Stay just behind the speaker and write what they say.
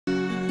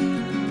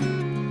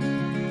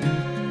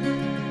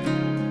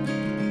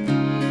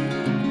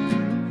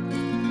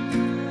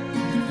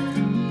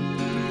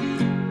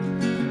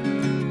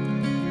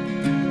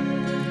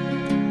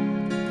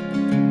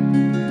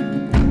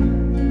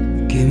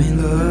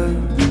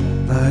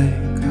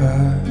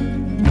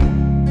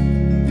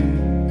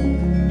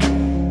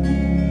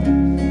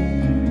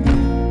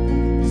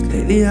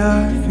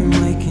I've been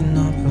waking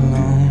up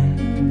alone.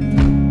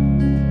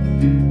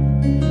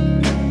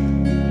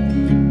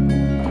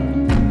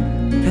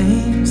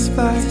 Paint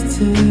splattered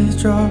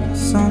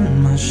teardrops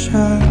on my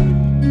shirt.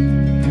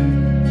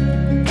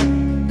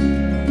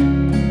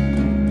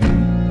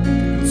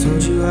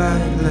 Told you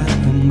I'd let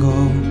them go,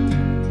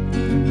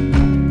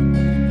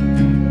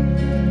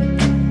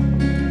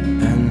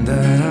 and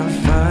that I'll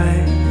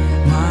fight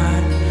my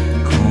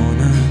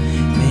corner.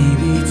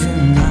 Maybe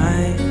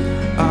tonight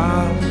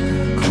I'll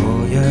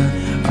call you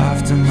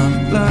after my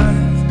blood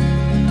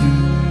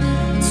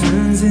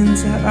turns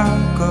into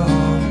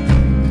alcohol.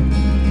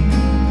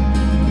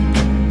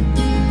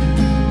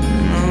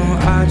 No,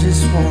 I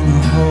just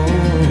wanna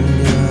hold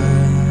you.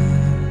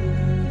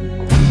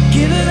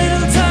 Give a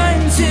little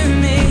time to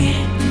me,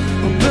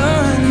 we'll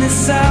burn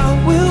this out.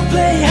 We'll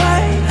play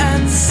hide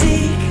and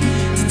seek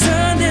to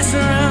turn this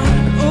around.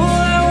 All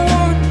I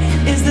want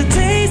is the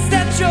taste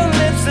that your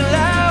lips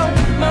allow.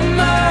 My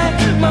mind,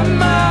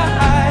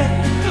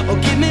 oh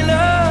give me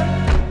love.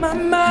 My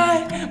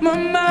mind,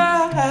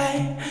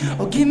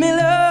 oh give me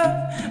love.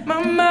 My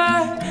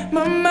mind,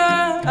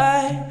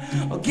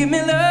 oh give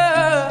me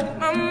love.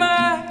 My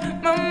mind,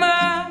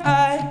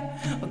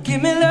 oh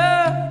give me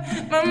love.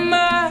 My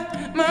mind,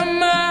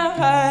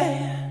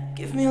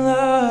 give me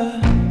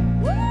love.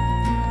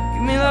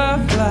 Give me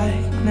love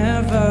like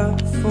never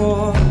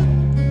before.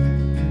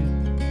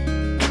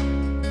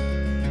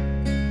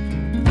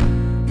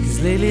 'Cause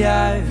lately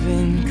I've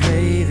been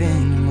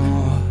craving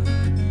more.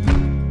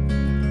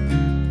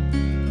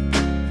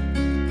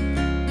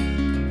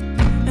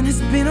 And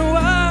it's been a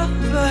while,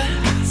 but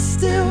I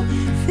still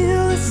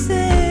feel the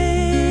same.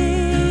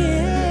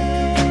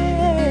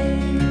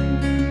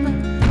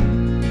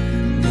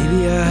 Maybe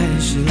I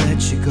should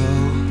let you go.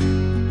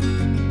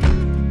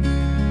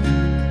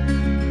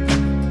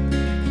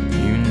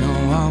 You know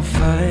I'll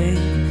fight